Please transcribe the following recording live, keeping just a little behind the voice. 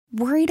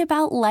Worried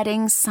about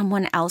letting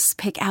someone else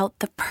pick out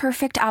the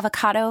perfect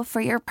avocado for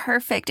your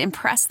perfect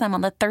impress them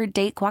on the third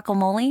date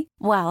guacamole?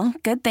 Well,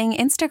 good thing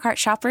Instacart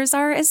shoppers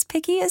are as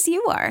picky as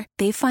you are.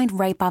 They find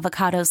ripe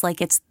avocados like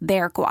it's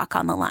their guac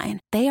on the line.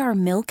 They are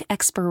milk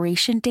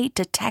expiration date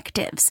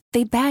detectives.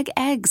 They bag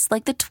eggs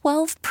like the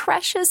 12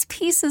 precious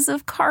pieces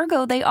of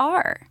cargo they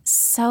are.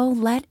 So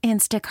let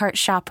Instacart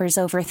shoppers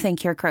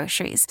overthink your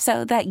groceries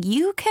so that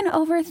you can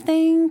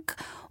overthink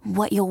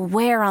what you'll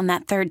wear on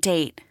that third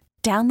date.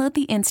 Download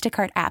the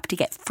Instacart app to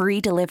get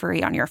free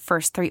delivery on your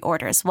first 3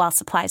 orders while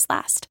supplies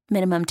last.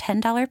 Minimum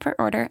 $10 per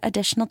order.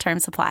 Additional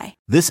terms apply.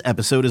 This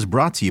episode is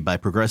brought to you by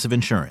Progressive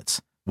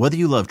Insurance. Whether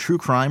you love true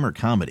crime or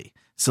comedy,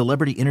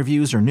 celebrity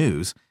interviews or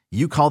news,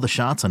 you call the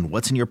shots on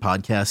what's in your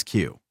podcast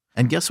queue.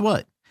 And guess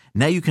what?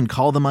 Now you can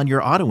call them on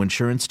your auto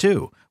insurance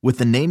too with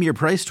the Name Your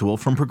Price tool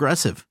from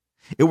Progressive.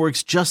 It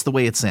works just the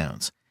way it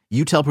sounds.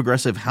 You tell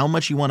Progressive how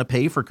much you want to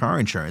pay for car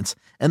insurance,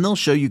 and they'll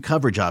show you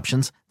coverage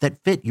options that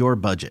fit your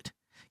budget.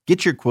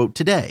 Get your quote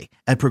today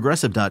at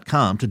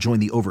Progressive.com to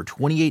join the over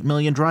 28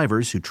 million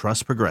drivers who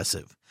trust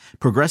Progressive.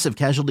 Progressive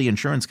Casualty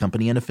Insurance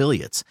Company and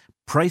Affiliates.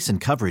 Price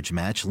and coverage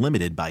match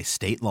limited by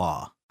state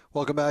law.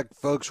 Welcome back,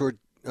 folks. We're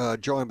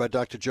joined by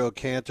Dr. Joe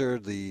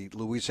Kanter, the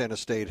Louisiana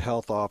State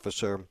Health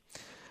Officer.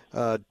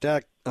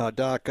 Doc,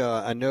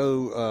 I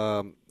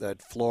know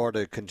that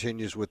Florida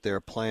continues with their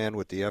plan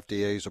with the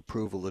FDA's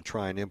approval to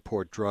try and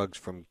import drugs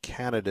from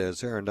Canada. Is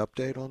there an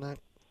update on that?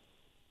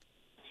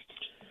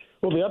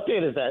 Well, the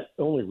update is that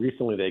only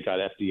recently they got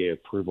FDA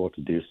approval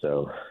to do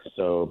so.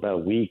 So about a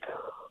week,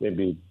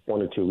 maybe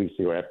 1 or 2 weeks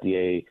ago,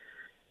 FDA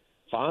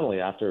finally,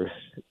 after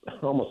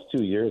almost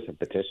 2 years of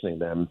petitioning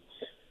them,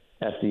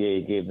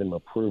 FDA gave them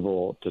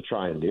approval to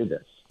try and do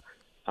this.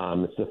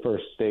 It's the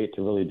first state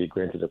to really be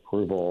granted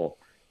approval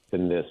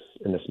in this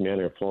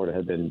manner. Florida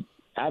had been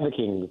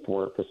advocating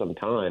for it for some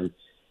time.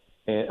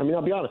 And I mean,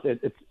 I'll be honest,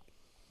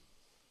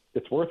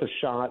 it's worth a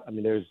shot. I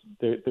mean,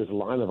 there's a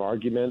line of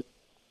argument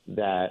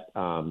that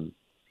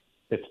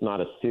it's not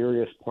a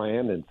serious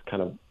plan. It's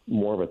kind of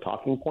more of a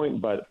talking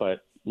point, but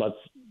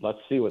let's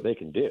see what they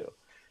can do.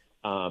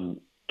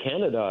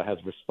 Canada has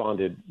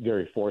responded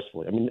very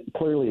forcefully. I mean,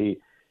 clearly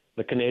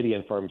the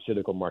Canadian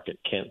pharmaceutical market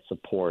can't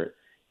support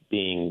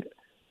being,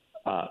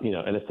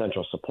 an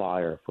essential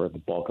supplier for the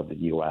bulk of the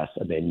U.S.,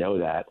 and they know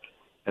that.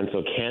 And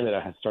so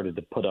Canada has started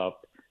to put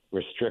up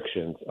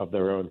restrictions of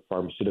their own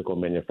pharmaceutical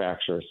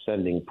manufacturers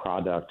sending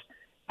product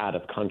out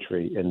of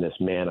country in this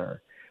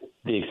manner.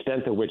 The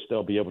extent to which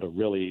they'll be able to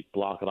really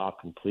block it off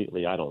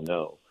completely, I don't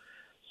know.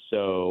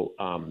 So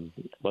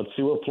let's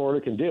see what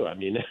Florida can do. I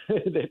mean,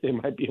 they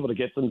might be able to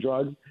get some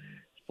drugs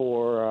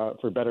for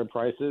better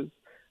prices.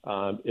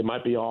 It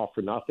might be all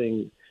for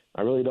nothing.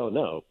 I really don't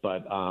know,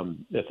 but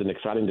it's an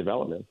exciting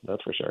development,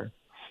 that's for sure.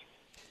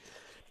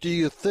 Do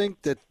you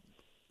think that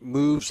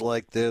moves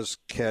like this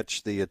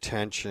catch the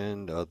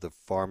attention of the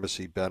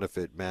pharmacy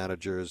benefit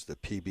managers, the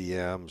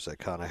PBMs that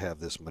kind of have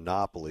this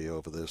monopoly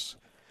over this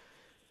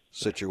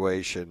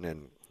situation?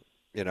 And,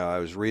 I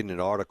was reading an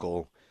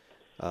article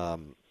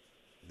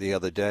the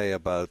other day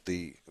about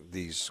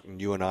these,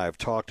 you and I have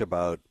talked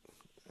about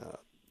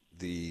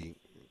the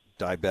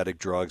diabetic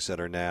drugs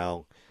that are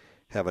now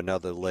have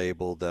another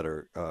label that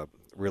are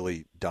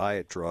really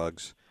diet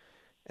drugs,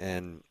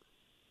 and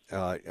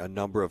a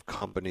number of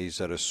companies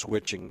that are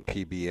switching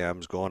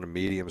PBMs, going to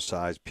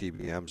medium-sized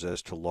PBMs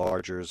as to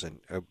largers, and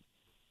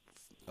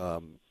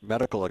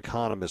medical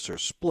economists are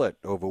split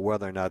over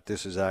whether or not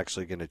this is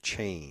actually going to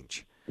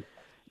change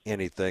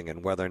anything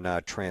and whether or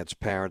not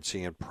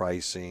transparency in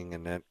pricing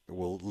and that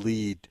will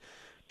lead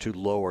to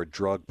lower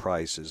drug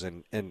prices.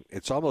 And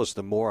it's almost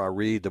the more I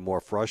read, the more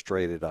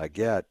frustrated I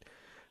get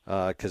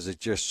because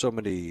it's just so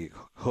many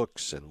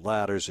hooks and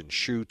ladders and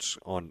chutes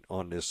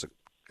on this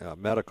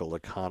medical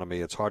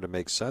economy. It's hard to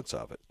make sense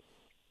of it.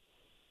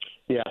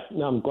 Yeah,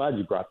 no, I'm glad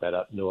you brought that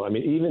up, Noah. I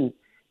mean, even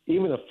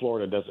if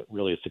Florida doesn't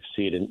really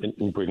succeed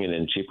in bringing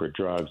in cheaper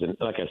drugs, and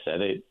like I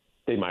said,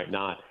 they might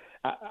not,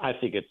 I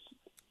think it's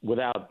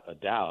without a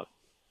doubt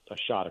a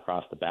shot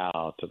across the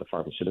bow to the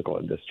pharmaceutical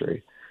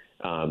industry.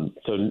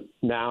 So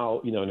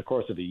now, in the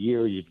course of the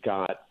year, you've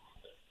got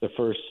the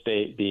first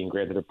state being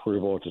granted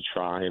approval to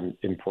try and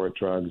import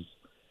drugs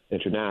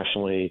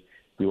internationally.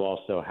 You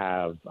also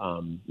have,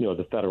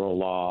 the federal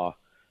law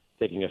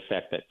taking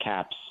effect that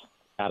caps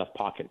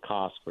out-of-pocket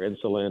costs for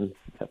insulin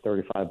at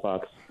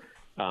 $35.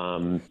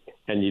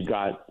 And you've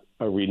got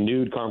a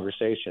renewed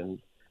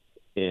conversation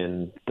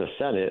in the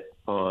Senate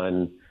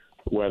on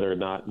whether or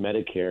not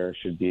Medicare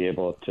should be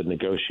able to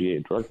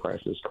negotiate drug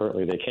prices.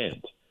 Currently, they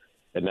can't.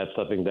 And that's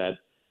something that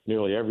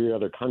nearly every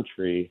other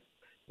country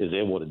is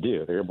able to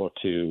do. They're able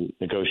to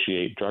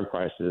negotiate drug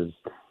prices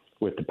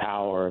with the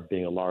power of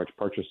being a large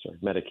purchaser.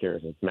 Medicare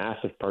is a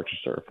massive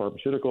purchaser of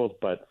pharmaceuticals,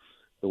 but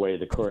the way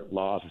the current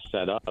laws are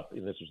set up,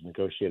 and this was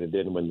negotiated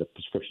in when the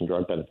prescription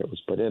drug benefit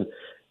was put in,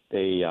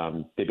 they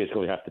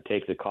basically have to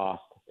take the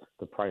cost,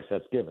 the price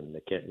that's given.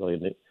 They can't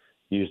really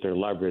use their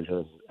leverage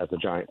as a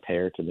giant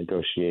payer to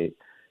negotiate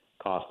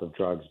cost of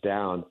drugs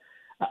down.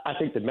 I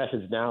think the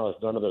message now is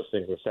none of those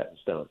things are set in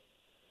stone.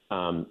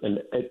 And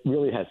it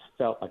really has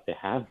felt like they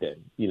have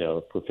been,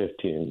 for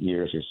 15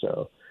 years or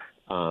so,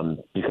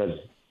 because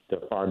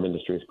the farm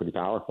industry is pretty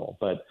powerful.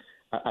 But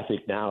I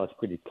think now it's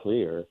pretty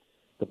clear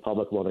the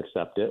public won't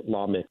accept it.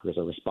 Lawmakers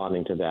are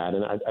responding to that.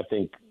 And I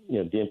think,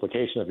 the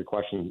implication of your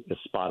question is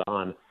spot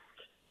on.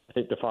 I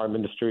think the farm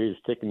industry is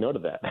taking note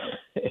of that.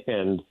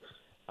 And,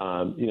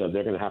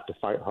 they're going to have to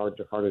fight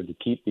harder to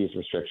keep these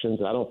restrictions.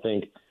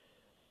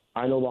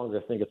 I no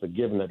longer think it's a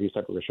given that these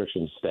type of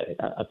restrictions stay.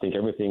 I think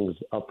everything's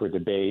up for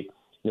debate.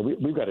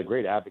 We've got a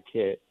great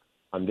advocate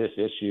on this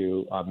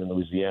issue in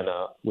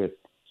Louisiana with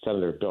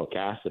Senator Bill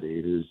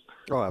Cassidy, who's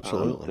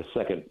absolutely the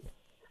second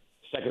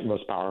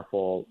most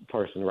powerful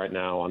person right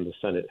now on the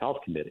Senate Health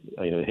Committee.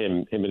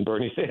 Him and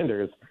Bernie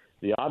Sanders,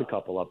 the odd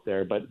couple up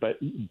there, but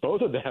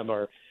both of them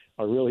are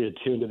really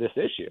attuned to this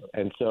issue,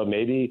 and so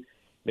maybe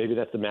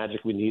that's the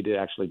magic we need to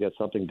actually get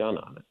something done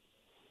on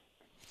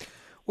it.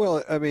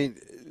 Well, I mean,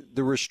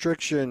 the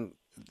restriction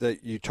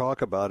that you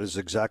talk about is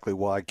exactly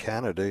why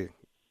Canada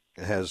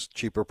has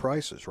cheaper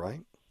prices, right?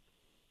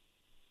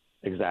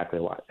 Exactly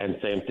why. And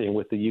same thing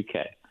with the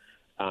UK.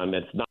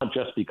 It's not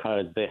just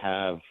because they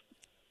have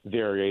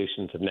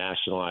variations of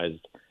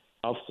nationalized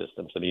health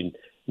systems. I mean,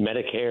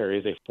 Medicare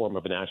is a form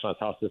of a nationalized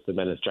health system,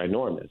 and it's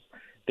ginormous.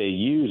 They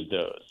use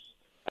those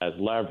as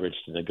leverage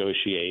to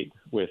negotiate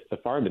with the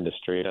farm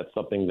industry. That's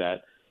something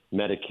that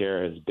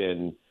Medicare has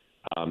been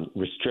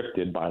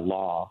restricted by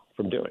law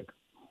from doing.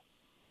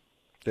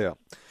 Yeah.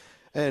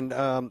 And,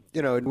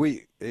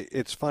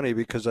 it's funny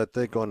because I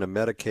think on the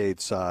Medicaid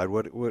side,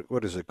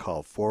 what is it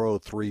called?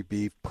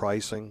 403B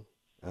pricing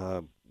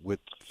with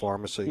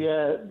pharmacy?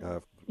 Yeah.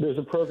 There's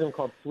a program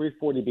called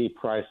 340B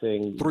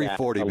pricing.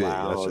 340B,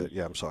 allows, that's it.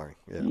 Yeah, I'm sorry.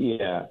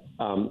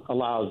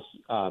 Allows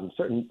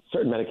certain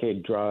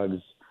Medicaid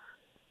drugs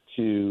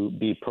to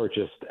be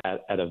purchased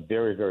at a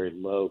very, very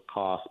low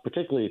cost,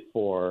 particularly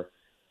for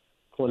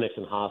clinics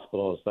and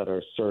hospitals that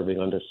are serving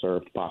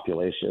underserved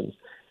populations,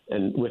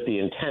 and with the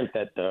intent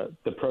that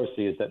the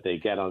proceeds that they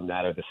get on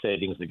that, or the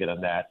savings they get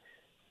on that,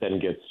 then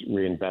gets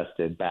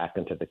reinvested back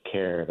into the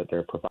care that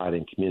they're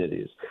providing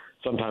communities.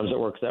 Sometimes it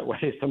works that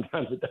way,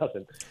 sometimes it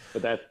doesn't.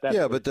 But that's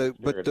yeah. But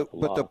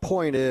the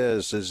point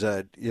is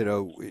that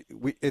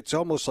it's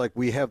almost like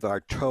we have our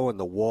toe in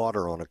the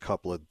water on a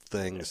couple of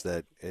things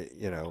that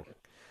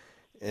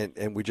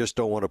and we just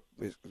don't want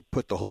to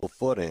put the whole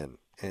foot in.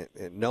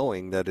 And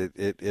knowing that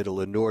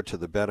it'll inure to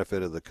the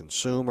benefit of the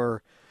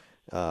consumer.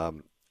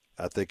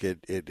 I think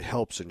it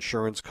helps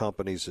insurance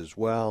companies as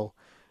well,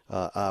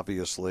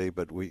 obviously,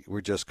 but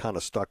we're just kind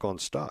of stuck on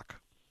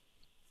stuck.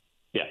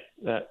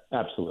 Yeah,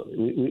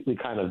 absolutely. We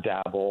kind of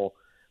dabble.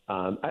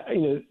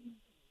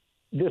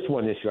 This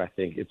one issue, I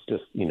think it's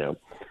just,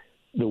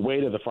 the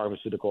weight of the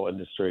pharmaceutical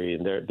industry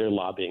and their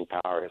lobbying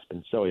power has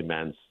been so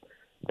immense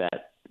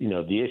that,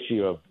 the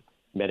issue of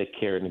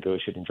Medicare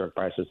negotiating drug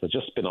prices has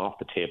just been off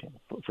the table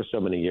for so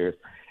many years.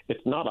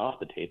 It's not off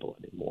the table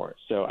anymore.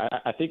 So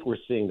I think we're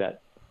seeing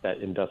that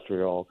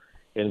industrial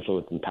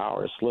influence and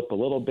power slip a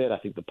little bit. I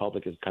think the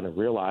public is kind of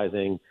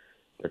realizing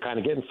they're kind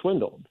of getting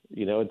swindled.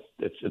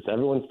 It's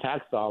everyone's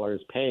tax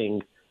dollars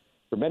paying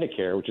for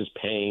Medicare, which is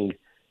paying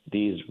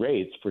these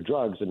rates for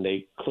drugs, and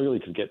they clearly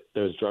could get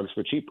those drugs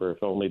for cheaper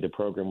if only the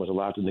program was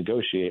allowed to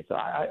negotiate. So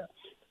I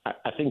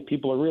think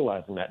people are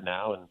realizing that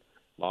now, and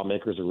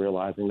lawmakers are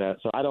realizing that.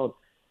 So I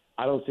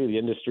don't see the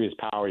industry's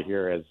power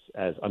here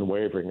as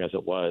unwavering as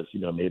it was,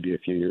 maybe a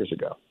few years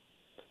ago.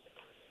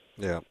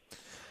 Yeah.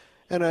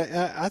 And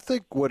I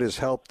think what has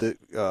helped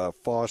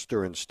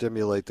foster and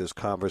stimulate this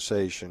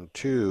conversation,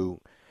 too,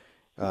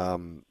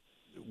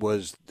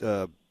 was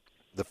the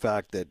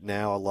fact that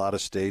now a lot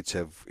of states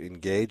have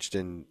engaged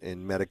in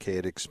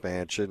Medicaid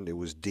expansion. It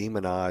was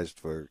demonized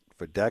for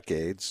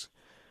decades.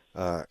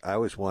 I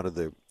was one of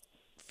the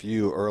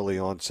few early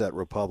onset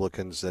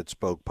Republicans that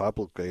spoke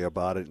publicly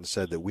about it and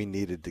said that we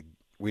needed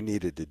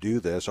to do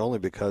this, only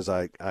because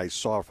I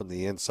saw from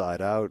the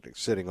inside out,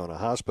 sitting on a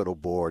hospital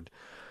board,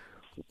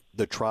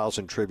 the trials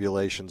and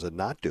tribulations of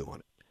not doing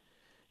it.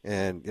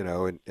 And,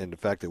 and the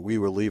fact that we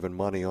were leaving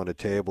money on the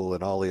table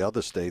in all the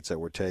other states that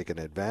were taking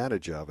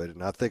advantage of it.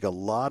 And I think a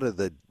lot of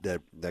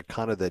that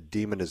kind of that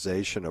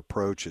demonization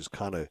approach is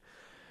kind of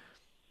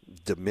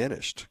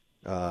diminished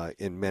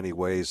in many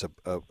ways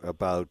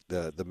about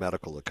the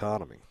medical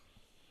economy.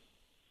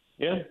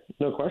 Yeah,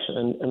 no question.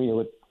 And I mean,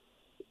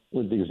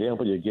 with the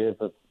example you give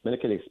of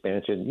Medicaid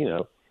expansion,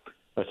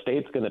 a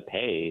state's going to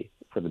pay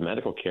for the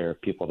medical care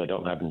of people that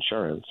don't have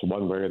insurance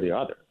one way or the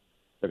other.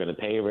 They're going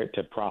to pay it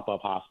to prop up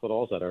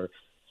hospitals that are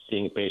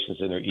seeing patients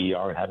in their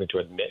ER and having to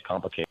admit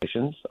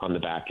complications on the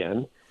back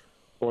end,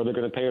 or they're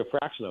going to pay a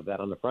fraction of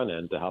that on the front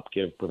end to help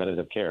give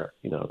preventative care,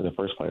 in the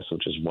first place,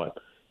 which is what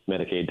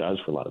Medicaid does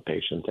for a lot of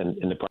patients. And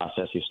in the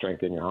process, you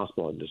strengthen your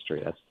hospital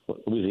industry. That's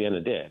what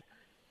Louisiana did.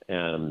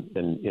 And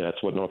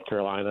that's what North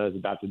Carolina is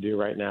about to do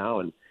right now.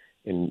 And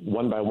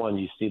one by one,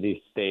 you see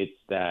these states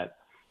that,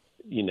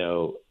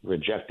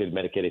 rejected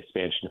Medicaid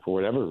expansion for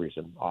whatever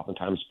reason,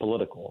 oftentimes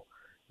political,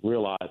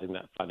 realizing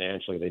that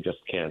financially they just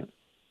can't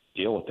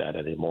deal with that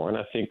anymore. And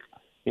I think,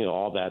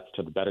 all that's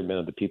to the betterment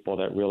of the people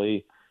that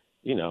really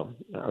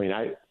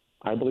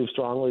I believe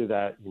strongly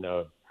that,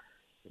 if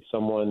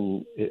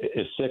someone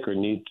is sick or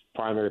needs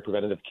primary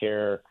preventative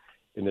care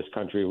in this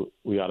country,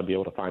 we ought to be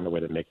able to find a way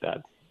to make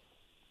that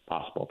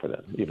possible for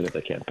them, even if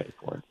they can't pay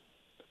for it.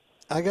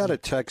 I got a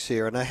text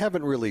here, and I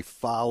haven't really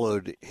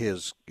followed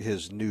his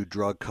new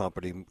drug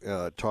company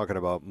talking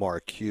about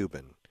Mark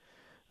Cuban,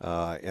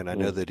 and I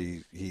know that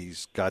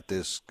he's got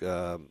this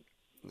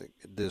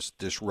this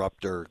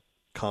disruptor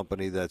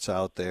company that's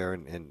out there,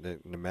 and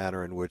the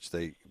manner in which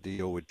they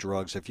deal with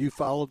drugs. Have you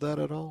followed that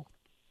at all?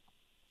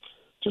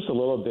 Just a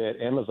little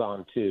bit.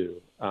 Amazon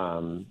too,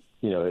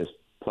 is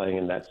playing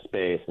in that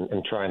space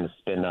and trying to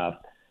spin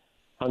up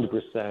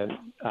 100%,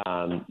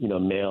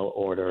 mail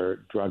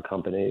order drug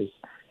companies.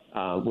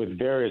 With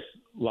various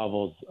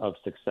levels of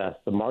success.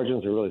 The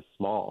margins are really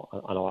small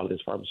on a lot of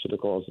these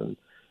pharmaceuticals, and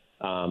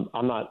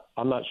I'm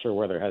not sure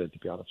where they're headed, to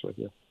be honest with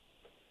you.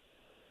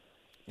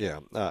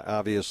 Yeah,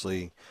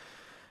 obviously,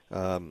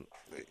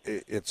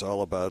 it's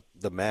all about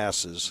the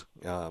masses,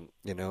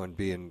 and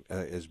being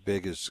as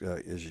big as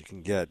you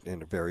can get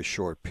in a very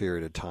short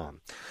period of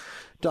time.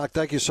 Doc,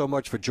 thank you so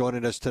much for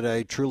joining us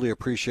today. Truly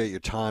appreciate your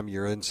time,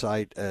 your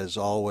insight, as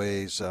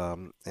always,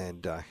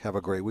 and have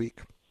a great week.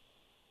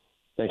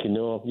 Thank you,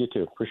 Newell. You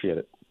too. Appreciate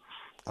it.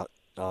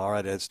 All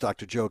right. It's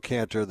Dr. Joe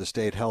Kanter, the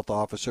State Health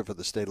Officer for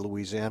the state of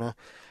Louisiana.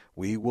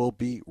 We will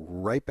be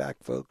right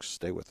back, folks.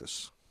 Stay with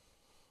us.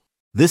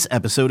 This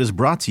episode is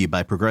brought to you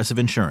by Progressive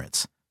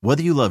Insurance.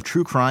 Whether you love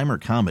true crime or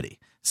comedy,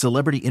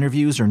 celebrity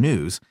interviews or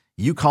news,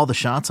 you call the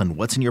shots on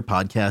what's in your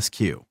podcast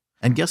queue.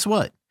 And guess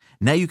what?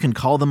 Now you can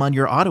call them on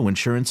your auto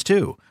insurance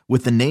too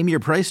with the Name Your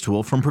Price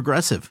tool from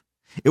Progressive.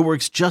 It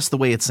works just the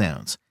way it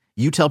sounds.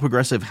 You tell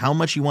Progressive how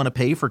much you want to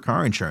pay for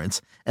car insurance,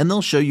 and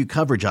they'll show you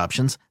coverage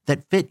options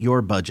that fit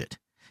your budget.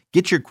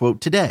 Get your quote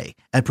today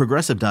at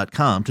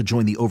Progressive.com to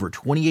join the over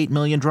 28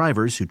 million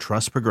drivers who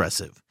trust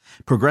Progressive.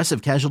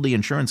 Progressive Casualty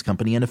Insurance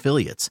Company and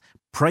Affiliates.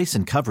 Price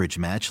and coverage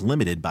match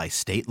limited by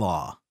state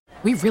law.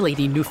 We really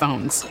need new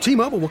phones.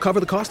 T-Mobile will cover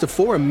the cost of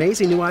 4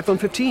 amazing new iPhone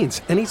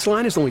 15s, and each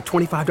line is only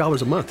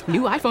 $25 a month.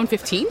 New iPhone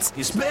 15s?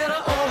 It's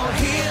better over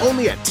here.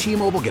 Only at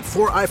T-Mobile, get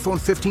 4 iPhone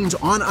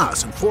 15s on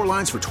us and 4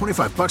 lines for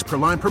 $25 per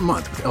line per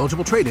month with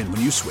eligible trade-in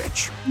when you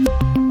switch.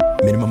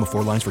 Minimum of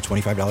 4 lines for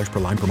 $25 per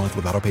line per month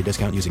with autopay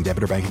discount using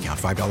debit or bank account.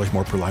 $5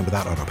 more per line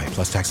without autopay,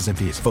 plus taxes and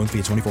fees. Phone fee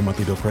at 24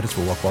 monthly bill credits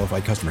for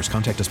well-qualified customers.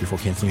 Contact us before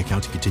canceling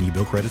account to continue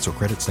bill credits or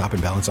credit stop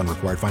and balance on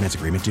required finance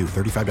agreement due.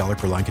 $35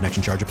 per line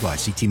connection charge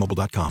applies. See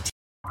T-Mobile.com.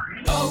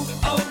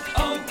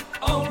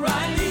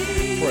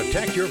 O'Reilly.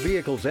 Protect your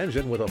vehicle's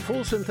engine with a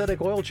full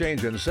synthetic oil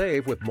change and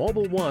save with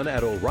Mobil 1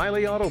 at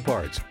O'Reilly Auto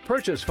Parts.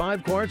 Purchase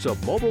 5 quarts of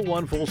Mobil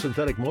 1 full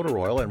synthetic motor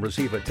oil and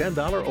receive a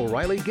 $10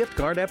 O'Reilly gift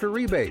card after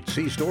rebate.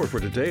 See store for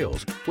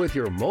details. With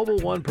your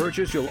Mobil 1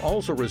 purchase, you'll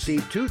also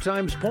receive 2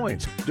 times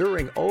points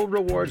during O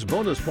Rewards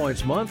Bonus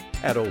Points Month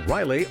at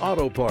O'Reilly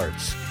Auto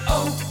Parts.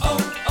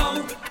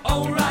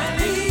 O'Reilly.